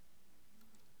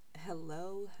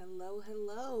Hello, hello,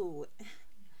 hello.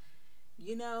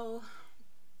 You know,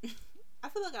 I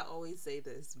feel like I always say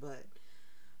this, but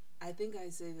I think I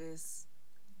say this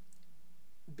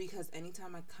because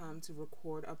anytime I come to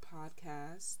record a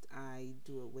podcast, I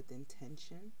do it with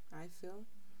intention, I feel.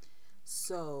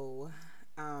 So,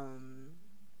 um,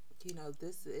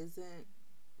 this isn't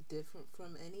different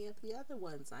from any of the other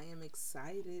ones. I am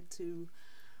excited to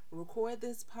record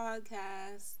this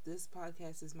podcast. This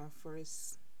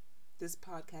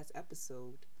podcast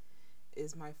episode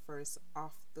is my first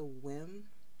off the whim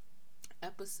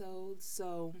episode.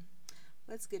 So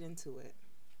let's get into it.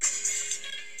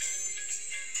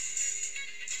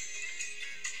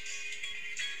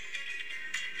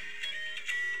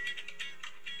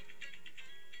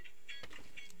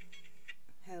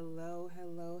 Hello,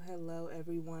 hello, hello,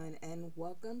 everyone, and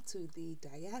welcome to the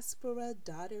Diaspora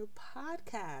Daughter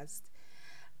Podcast.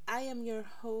 I am your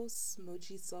host,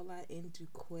 Mojisola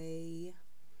Ndukwe,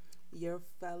 your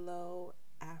fellow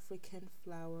African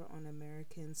flower on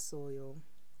American soil.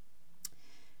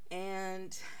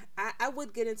 And I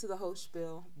would get into the whole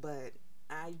spiel, but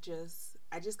I just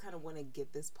kind of want to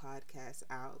get this podcast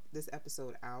out, this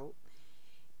episode out,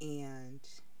 and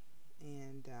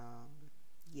and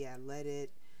let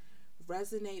it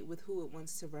resonate with who it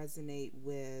wants to resonate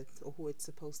with, or who it's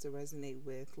supposed to resonate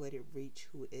with. Let it reach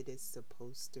who it is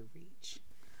supposed to reach.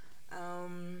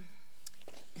 Um,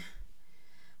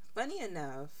 Funny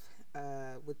enough,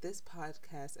 with this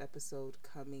podcast episode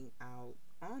coming out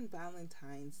on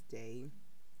Valentine's Day,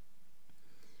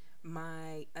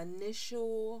 my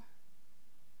initial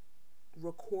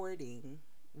recording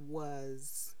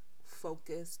was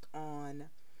focused on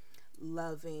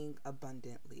loving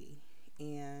abundantly,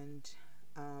 and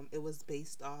it was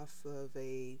based off of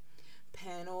a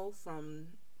panel from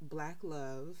Black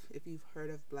Love. If you've heard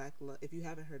of Black Love, if you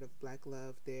haven't heard of Black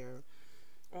Love, they're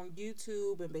on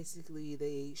YouTube, and basically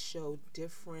they show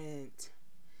different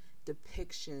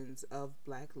depictions of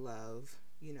Black love,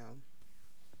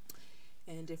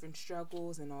 and different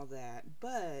struggles and all that.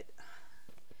 But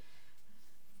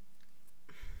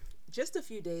just a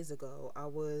few days ago, I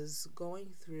was going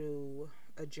through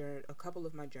a couple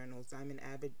of my journals. I'm an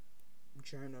avid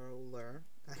journaler.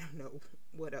 I don't know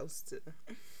what else to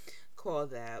call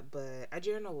that, but I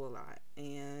journal a lot,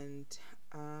 and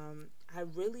I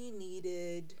really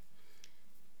needed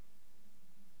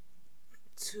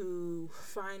to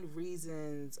find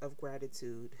reasons of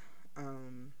gratitude,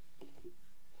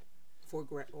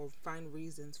 or find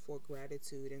reasons for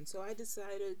gratitude, and so I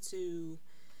decided to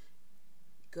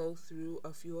go through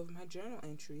a few of my journal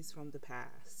entries from the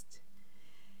past.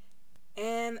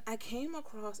 And I came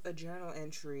across a journal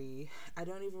entry. I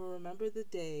don't even remember the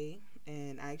day,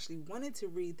 and I actually wanted to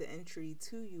read the entry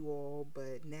to you all,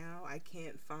 but now I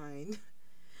can't find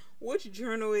which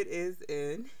journal it is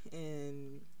in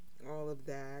and all of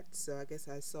that. So I guess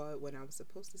I saw it when I was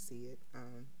supposed to see it.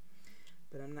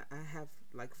 But I'm not. I have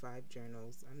like 5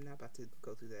 journals. I'm not about to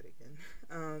go through that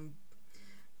again.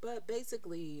 But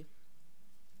basically,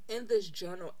 in this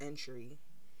journal entry,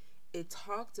 it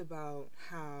talked about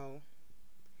how,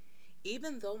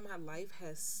 even though my life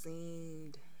has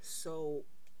seemed so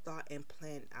thought and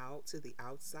planned out to the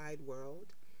outside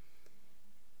world,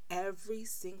 every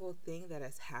single thing that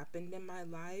has happened in my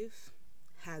life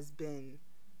has been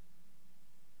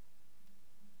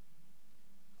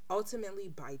ultimately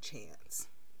by chance.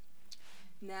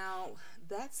 Now,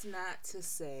 that's not to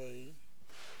say,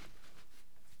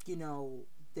 you know,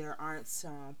 there aren't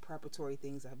some preparatory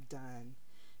things I've done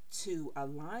to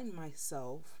align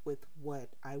myself with what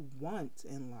I want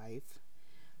in life,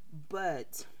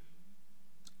 but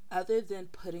other than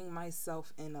putting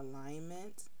myself in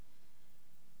alignment,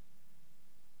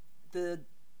 the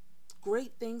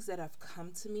great things that have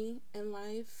come to me in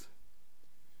life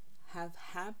have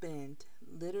happened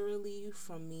literally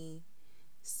from me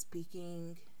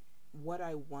speaking what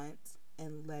I want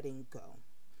and letting go.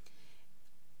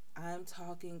 I'm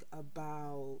talking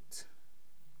about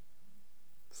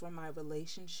from my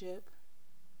relationship,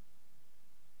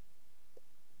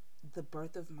 the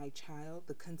birth of my child,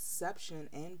 the conception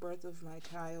and birth of my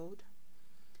child,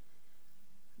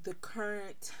 the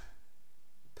current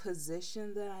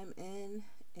position that I'm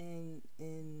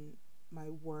in my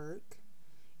work,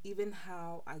 even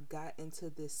how I got into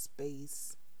this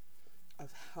space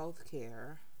of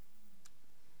healthcare,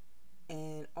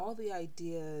 and all the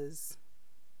ideas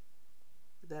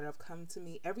that have come to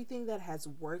me. Everything that has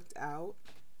worked out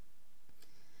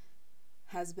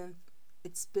has been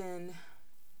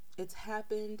it's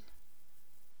happened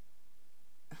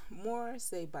more,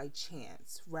 say, by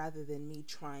chance rather than me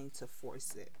trying to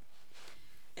force it.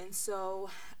 And so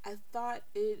I thought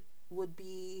it would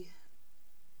be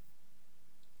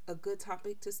a good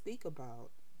topic to speak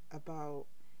about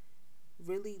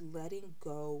really letting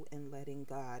go and letting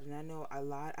God. And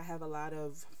I have a lot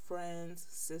of friends,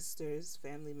 sisters,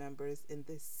 family members in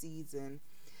this season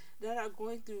that are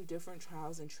going through different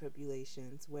trials and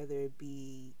tribulations, whether it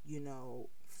be,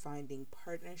 finding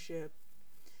partnership,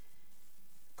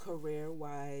 career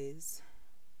wise,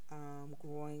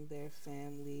 growing their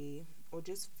family, or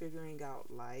just figuring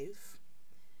out life.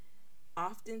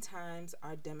 Oftentimes,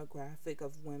 our demographic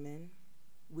of women,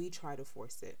 we try to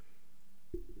force it.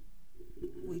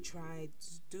 We try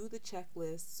to do the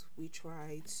checklists. We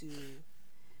try to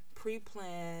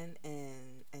pre-plan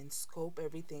and scope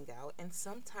everything out, and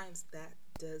sometimes that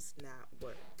does not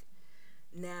work.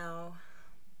 Now,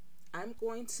 I'm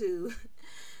going to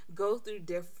go through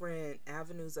different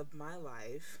avenues of my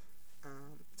life,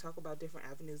 talk about different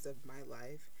avenues of my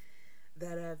life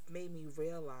that have made me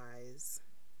realize,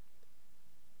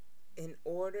 in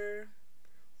order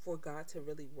for God to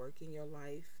really work in your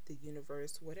life, the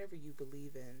universe, whatever you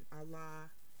believe in,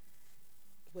 Allah,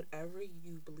 whatever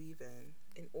you believe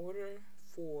in order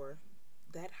for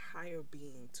that higher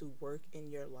being to work in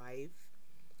your life,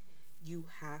 you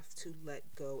have to let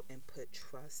go and put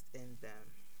trust in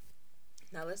them.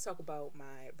 Now let's talk about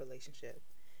my relationship.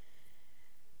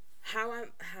 How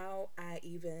I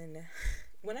even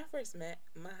when I first met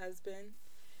my husband,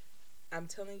 I'm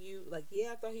telling you, like,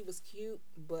 yeah, I thought he was cute,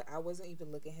 but I wasn't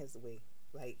even looking his way.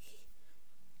 Like,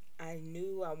 I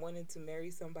knew I wanted to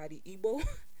marry somebody Igbo,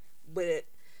 but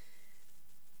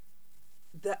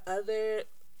the other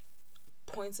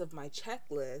points of my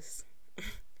checklist,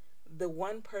 the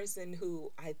one person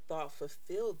who I thought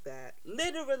fulfilled that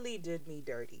literally did me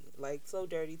dirty. Like, so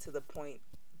dirty to the point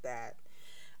that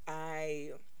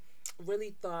I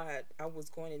really thought I was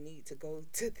going to need to go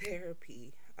to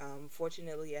therapy.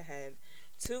 Fortunately, I had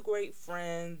two great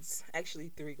friends, actually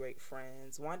three great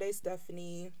friends. One day,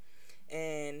 Stephanie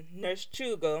and Nurse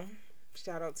Chugo.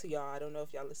 Shout out to y'all. I don't know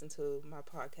if y'all listen to my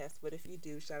podcast, but if you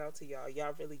do, shout out to y'all.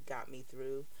 Y'all really got me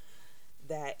through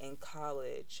that in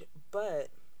college. But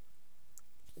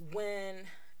when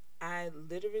I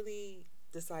literally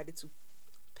decided to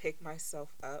pick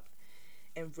myself up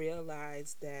and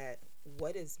realize that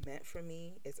what is meant for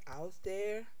me is out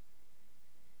there,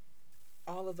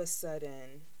 all of a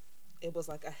sudden it was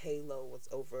like a halo was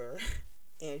over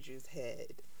Andrew's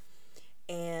head.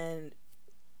 And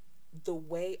the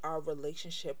way our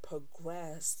relationship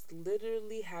progressed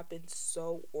literally happened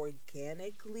so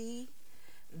organically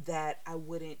that I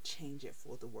wouldn't change it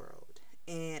for the world.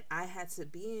 And I had to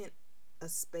be in a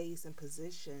space and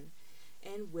position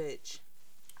in which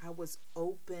I was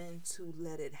open to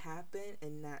let it happen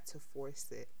and not to force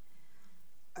it.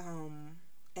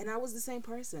 And I was the same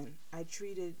person. I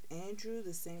treated Andrew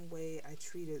the same way I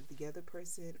treated the other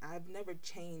person. I've never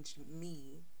changed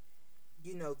me,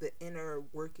 the inner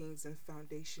workings and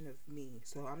foundation of me.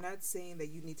 So I'm not saying that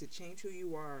you need to change who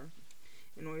you are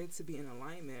in order to be in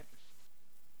alignment.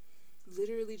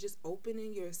 Literally just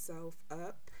opening yourself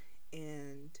up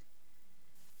and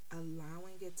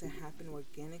allowing it to happen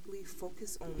organically.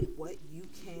 Focus on what you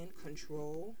can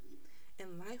control,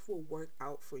 and life will work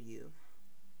out for you.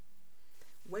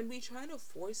 When we try to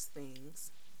force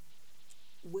things,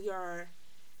 we are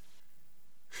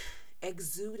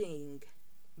exuding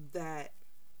that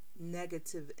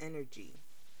negative energy.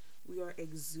 We are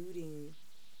exuding,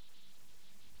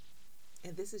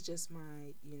 and this is just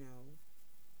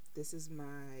this is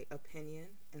my opinion,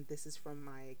 and this is from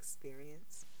my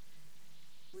experience.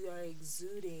 We are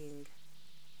exuding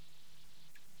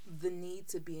the need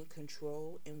to be in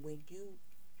control, and when you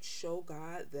show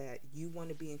God that you want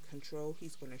to be in control,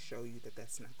 He's going to show you that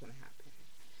that's not going to happen.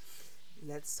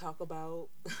 Let's talk about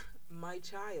my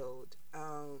child.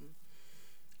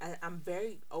 I'm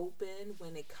very open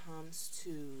when it comes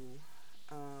to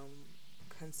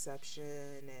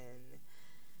conception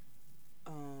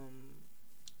and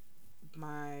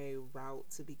my route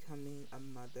to becoming a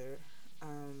mother.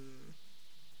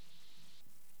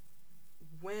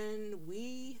 When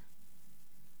we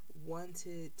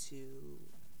wanted to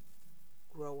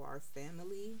grow our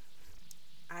family,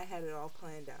 I had it all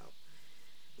planned out.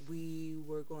 We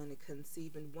were going to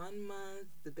conceive in 1 month.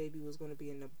 The baby was going to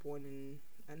be born in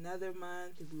another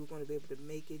month. And we were going to be able to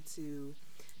make it to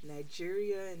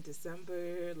Nigeria in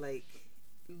December. Like,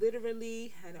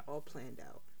 literally had it all planned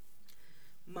out.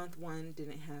 Month 1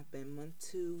 didn't happen. Month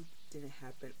 2 didn't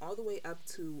happen. All the way up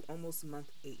to almost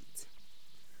month 8.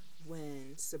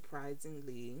 When,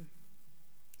 surprisingly,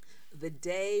 the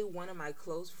day one of my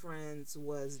close friends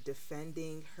was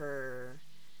defending her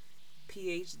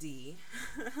PhD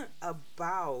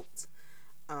about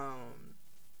um,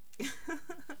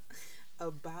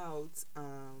 about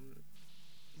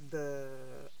the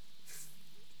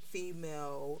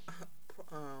female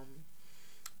um,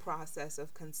 process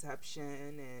of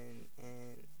conception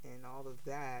and all of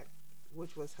that,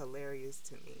 which was hilarious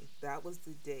to me. That was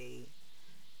the day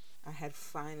I had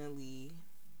finally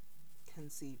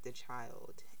conceived a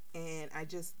child. And I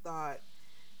just thought,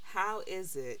 how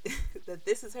is it that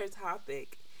this is her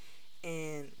topic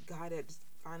and God had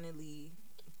finally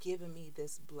given me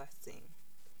this blessing?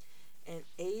 And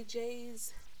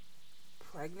AJ's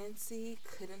pregnancy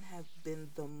couldn't have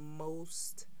been the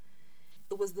most,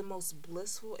 it was the most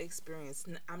blissful experience.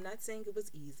 I'm not saying it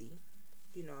was easy.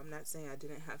 I'm not saying I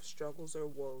didn't have struggles or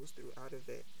woes throughout of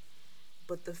it.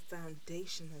 But the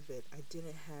foundation of it, I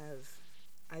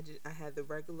had the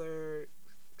regular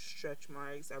stretch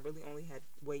marks. I really only had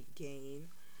weight gain.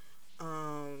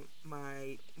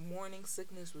 My morning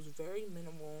sickness was very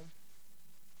minimal,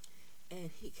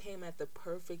 and he came at the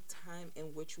perfect time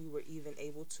in which we were even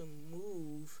able to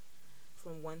move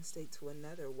from one state to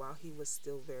another while he was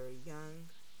still very young.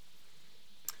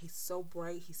 He's so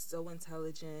bright, he's so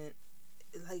intelligent.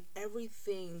 Like,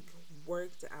 everything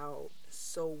worked out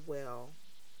so well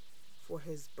for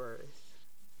his birth.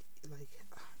 Like,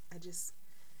 I just,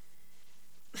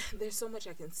 there's so much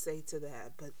I can say to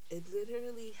that, but it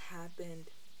literally happened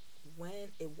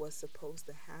when it was supposed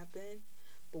to happen,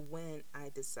 but when I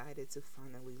decided to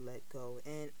finally let go.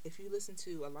 And if you listen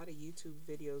to a lot of YouTube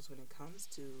videos when it comes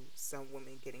to some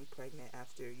women getting pregnant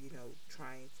after,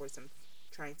 trying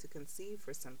to conceive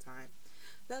for some time,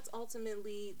 that's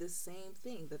ultimately the same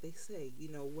thing that they say.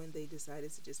 When they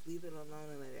decided to just leave it alone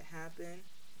and let it happen,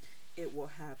 it will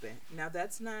happen. Now,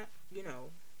 that's not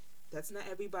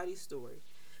everybody's story.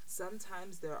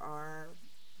 Sometimes there are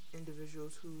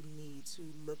individuals who need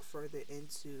to look further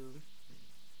into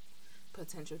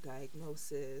potential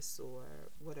diagnosis or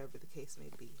whatever the case may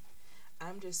be.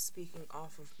 I'm just speaking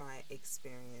off of my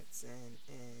experience and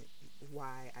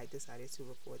why I decided to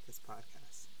record this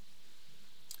podcast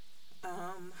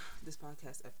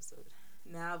episode.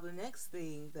 Now, the next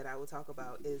thing that I will talk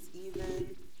about is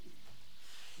even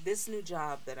this new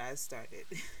job that I started.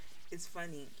 It's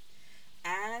funny.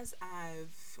 I'm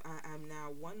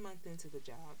now 1 month into the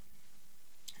job,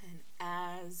 and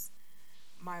as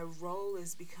my role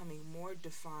is becoming more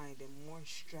defined and more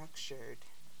structured,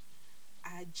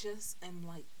 I just am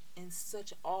like in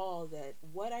such awe that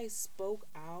what I spoke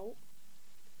out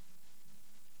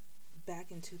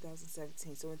back in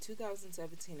 2017. So in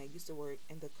 2017, I used to work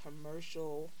in the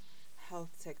commercial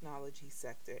health technology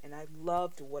sector, and I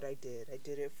loved what I did. I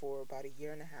did it for about a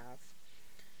year and a half.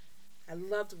 I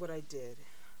loved what I did,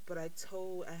 but I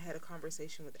had a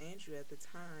conversation with Andrew at the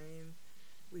time.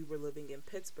 We were living in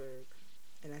Pittsburgh,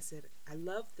 and I said, I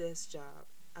love this job.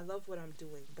 I love what I'm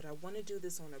doing, but I want to do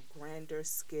this on a grander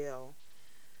scale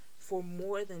for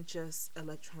more than just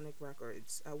electronic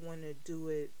records. I want to do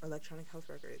it, electronic health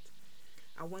records.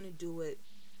 I want to do it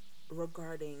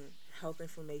regarding health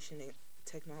information and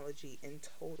technology in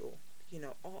total,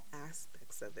 all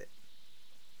aspects of it.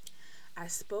 I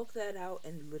spoke that out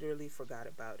and literally forgot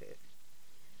about it.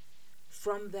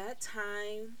 From that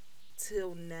time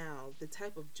till now, the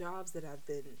type of jobs that I've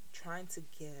been trying to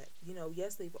get,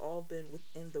 yes, they've all been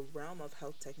within the realm of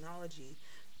health technology,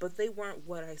 but they weren't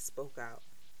what I spoke out.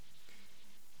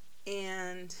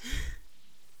 And,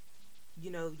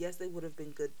 yes, they would have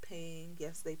been good paying.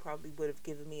 Yes, they probably would have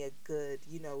given me a good,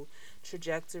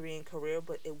 trajectory and career,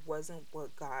 but it wasn't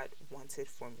what God wanted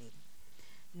for me.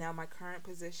 Now, my current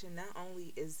position, not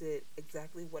only is it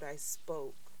exactly what I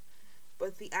spoke,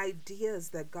 but the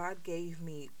ideas that God gave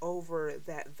me over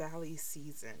that valley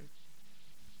season.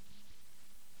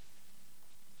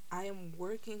 I am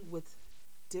working with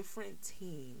different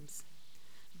teams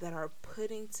that are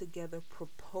putting together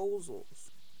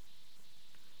proposals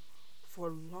for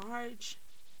large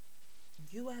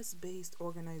US-based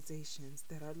organizations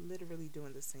that are literally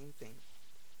doing the same thing.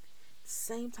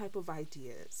 Same type of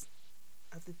ideas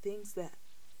of the things that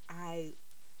I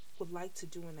would like to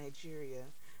do in Nigeria,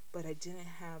 but I didn't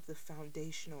have the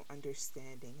foundational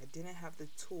understanding. I didn't have the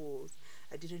tools.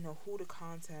 I didn't know who to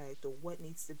contact or what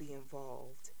needs to be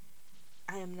involved.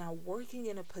 I am now working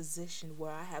in a position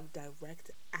where I have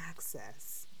direct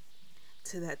access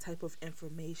to that type of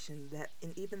information,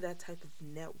 and even that type of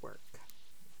network.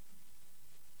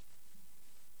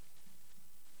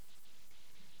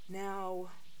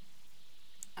 Now,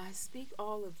 I speak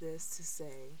all of this to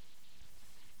say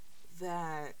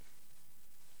that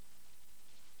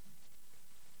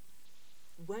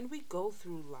when we go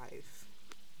through life,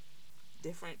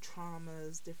 different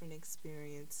traumas, different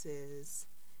experiences,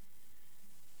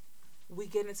 we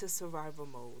get into survival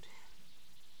mode,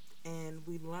 and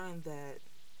we learn that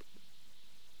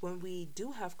when we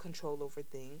do have control over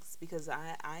things, because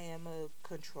I am a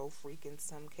control freak in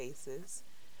some cases,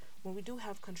 when we do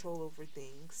have control over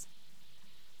things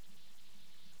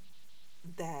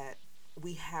that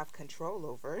we have control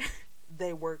over,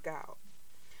 they work out.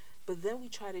 But then we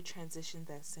try to transition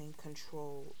that same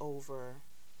control over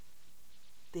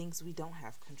things we don't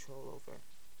have control over.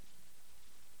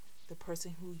 The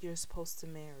person who you're supposed to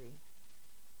marry,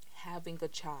 having a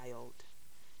child,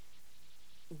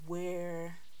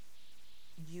 where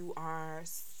you are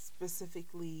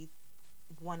specifically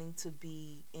wanting to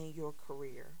be in your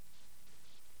career.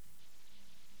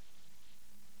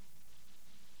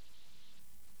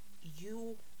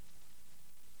 You,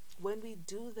 when we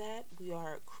do that, we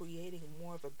are creating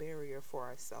more of a barrier for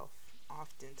ourselves,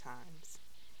 oftentimes.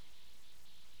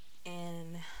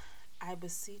 And I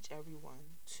beseech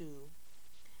everyone to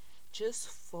just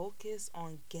focus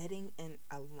on getting in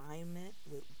alignment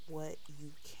with what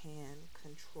you can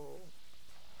control,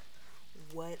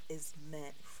 what is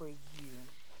meant for you.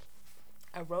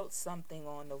 I wrote something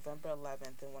on November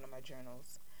 11th in one of my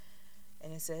journals,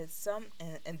 and it said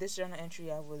and this journal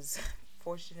entry I was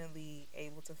fortunately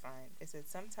able to find. It said,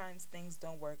 sometimes things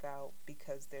don't work out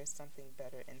because there's something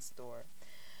better in store.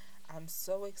 I'm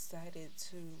so excited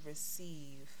to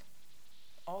receive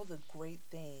all the great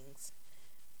things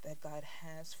that God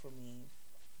has for me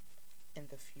in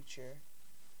the future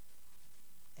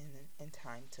and in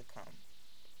time to come.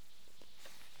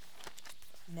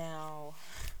 Now,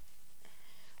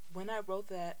 when I wrote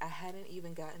that, I hadn't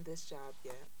even gotten this job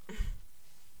yet.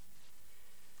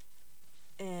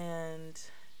 And,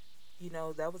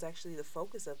 that was actually the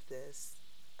focus of this.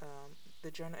 The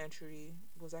journal entry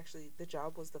was actually, the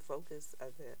job was the focus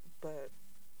of it. But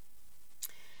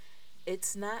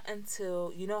it's not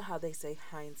until, how they say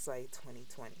hindsight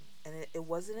 2020. And it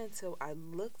wasn't until I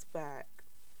looked back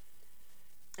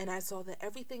and I saw that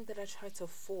everything that I tried to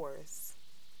force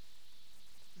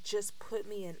just put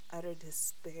me in utter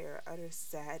despair, utter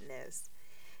sadness.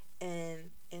 And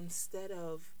instead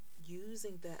of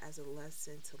using that as a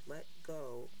lesson to let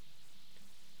go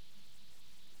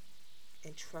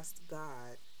and trust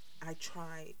God, I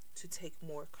tried to take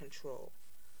more control,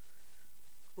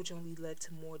 which only led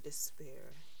to more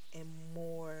despair and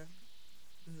more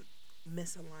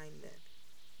misalignment.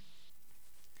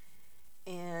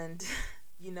 And,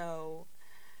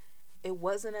 it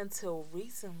wasn't until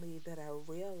recently that I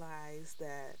realized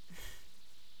that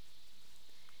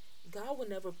God will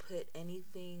never put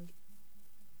anything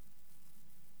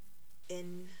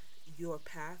in your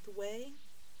pathway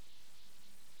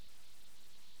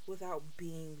without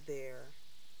being there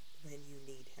when you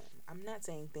need Him. I'm not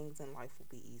saying things in life will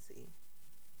be easy,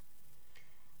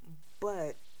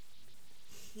 but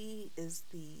He is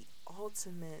the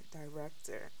ultimate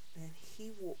director, and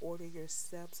He will order your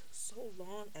steps so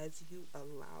long as you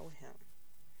allow Him.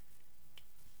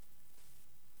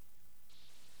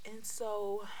 And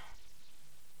so,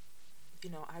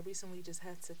 I recently just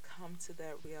had to come to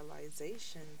that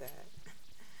realization that,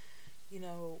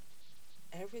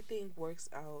 everything works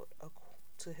out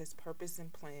to His purpose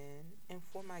and plan and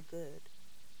for my good.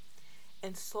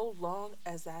 And so long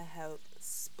as I have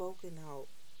spoken out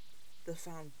the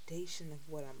foundation of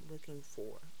what I'm looking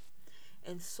for,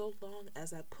 and so long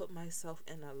as I put myself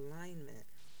in alignment,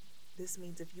 this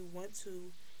means if you want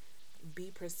to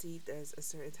be perceived as a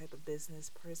certain type of business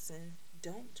person,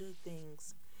 don't do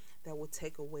things that will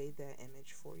take away that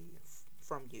image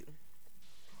from you.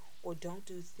 Or don't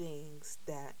do things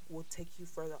that will take you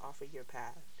further off of your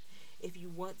path. If you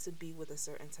want to be with a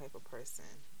certain type of person,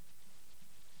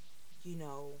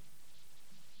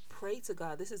 pray to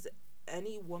God. This is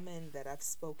any woman that I've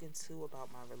spoken to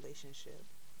about my relationship.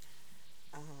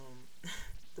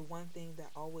 The one thing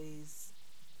that always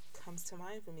comes to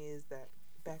mind for me is that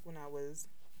back when it was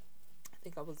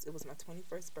my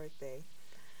 21st birthday,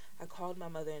 I called my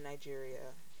mother in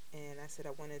Nigeria and I said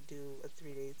I want to do a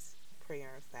 3 days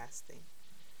prayer and fasting.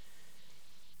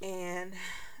 And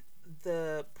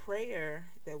the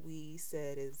prayer that we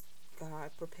said is,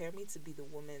 God, prepare me to be the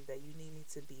woman that you need me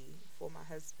to be for my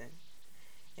husband,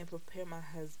 and prepare my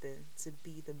husband to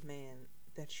be the man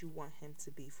that you want him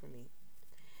to be for me.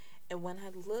 And when I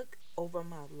look over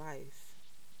my life,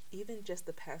 even just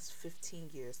the past 15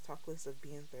 years, talk less of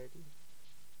being 30,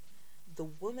 the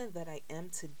woman that I am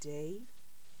today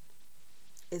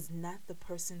is not the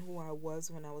person who I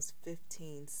was when I was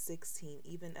 15, 16,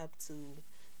 even up to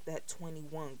that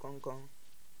 21 gone.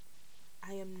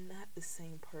 I am not the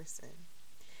same person.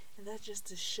 And that's just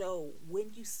to show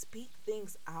when you speak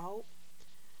things out,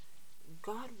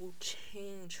 God will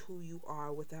change who you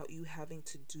are without you having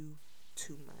to do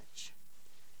too much.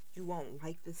 You won't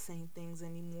like the same things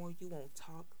anymore. You won't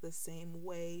talk the same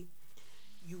way.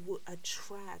 You will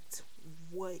attract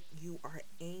what you are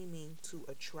aiming to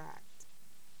attract.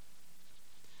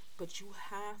 But you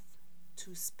have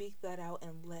to speak that out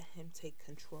and let Him take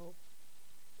control.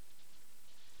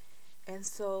 And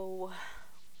so,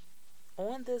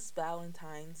 on this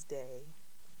Valentine's Day,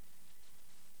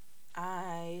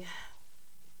 I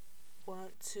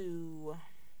want to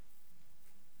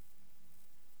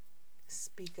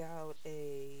speak out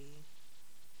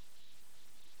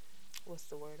what's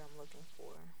the word I'm looking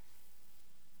for?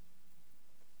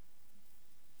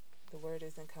 The word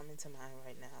isn't coming to mind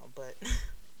right now, but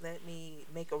let me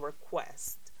make a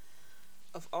request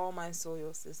of all my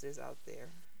soil sisters out there.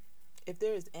 If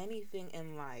there is anything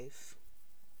in life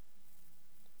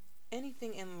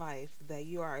that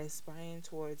you are aspiring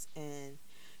towards and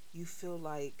you feel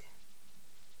like,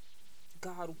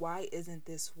 God, why isn't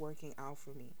this working out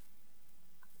for me?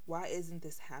 Why isn't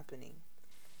this happening?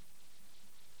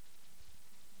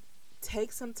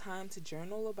 Take some time to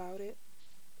journal about it.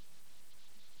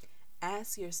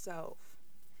 Ask yourself,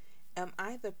 am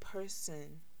I the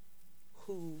person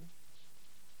who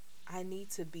I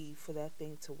need to be for that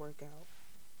thing to work out?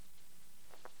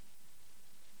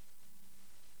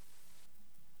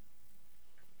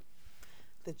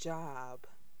 The job,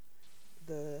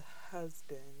 the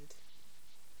husband,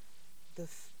 the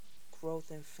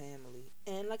growth in family.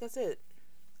 And like I said,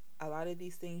 a lot of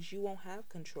these things you won't have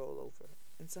control over.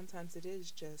 And sometimes it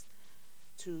is just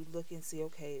to look and see,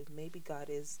 okay, maybe God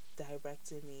is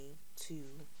directing me to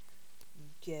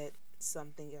get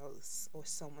something else or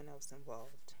someone else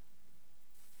involved.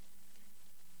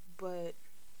 But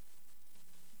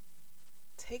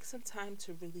take some time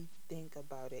to really think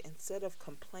about it instead of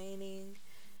complaining,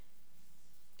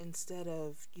 instead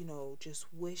of, just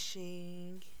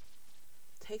wishing.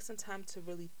 Take some time to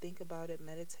really think about it,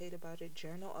 meditate about it,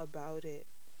 journal about it,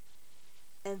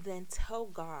 and then tell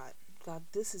God, God,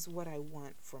 this is what I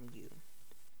want from you.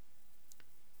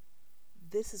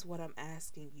 This is what I'm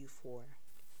asking you for.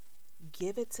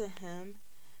 Give it to Him,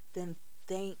 then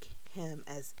thank Him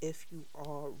as if you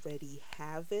already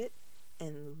have it,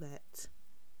 and let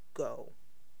go.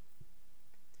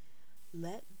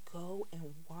 Let go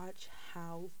and watch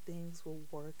how things will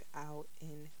work out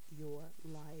in your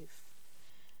life.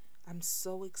 I'm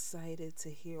so excited to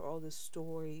hear all the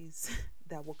stories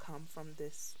that will come from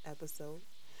this episode.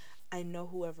 I know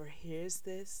whoever hears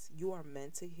this, you are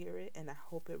meant to hear it, and I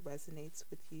hope it resonates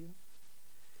with you.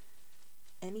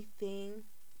 Anything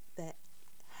that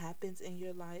happens in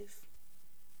your life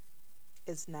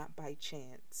is not by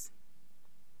chance.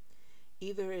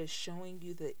 Either it's showing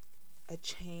you that a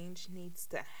change needs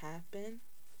to happen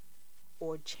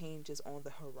or change is on the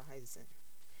horizon.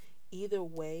 Either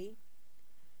way,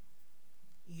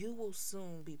 you will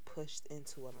soon be pushed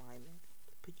into alignment,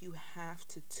 but you have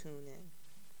to tune in.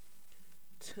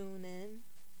 Tune in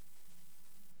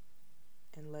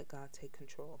and let God take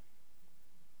control.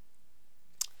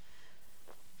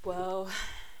 Well,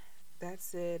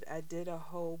 that's it. I did a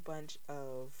whole bunch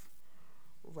of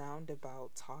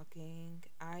roundabout talking.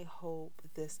 I hope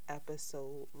this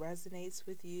episode resonates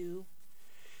with you.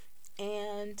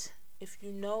 And if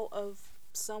you know of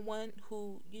someone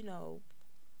who,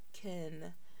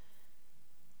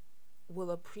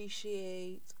 will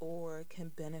appreciate or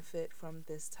can benefit from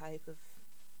this type of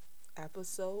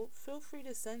episode, feel free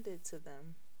to send it to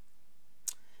them.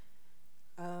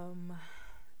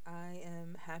 I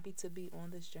am happy to be on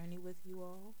this journey with you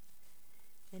all.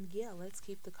 And yeah, let's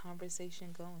keep the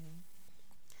conversation going.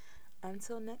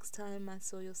 Until next time, my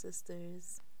soil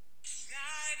sisters.